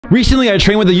Recently, I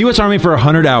trained with the US Army for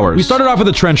 100 hours. We started off with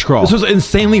a trench crawl. This was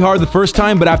insanely hard the first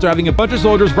time, but after having a bunch of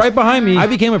soldiers right behind me, I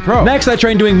became a pro. Next, I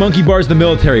trained doing monkey bars the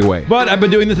military way. But I've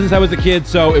been doing this since I was a kid,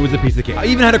 so it was a piece of cake. I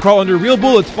even had to crawl under real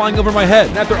bullets flying over my head.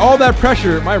 And after all that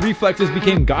pressure, my reflexes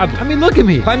became godly. I mean, look at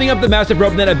me. Climbing up the massive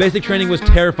rope net at basic training was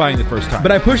terrifying the first time.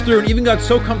 But I pushed through and even got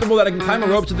so comfortable that I can climb a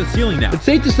rope to the ceiling now. It's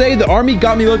safe to say the Army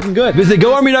got me looking good. Visit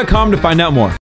GoArmy.com to find out more.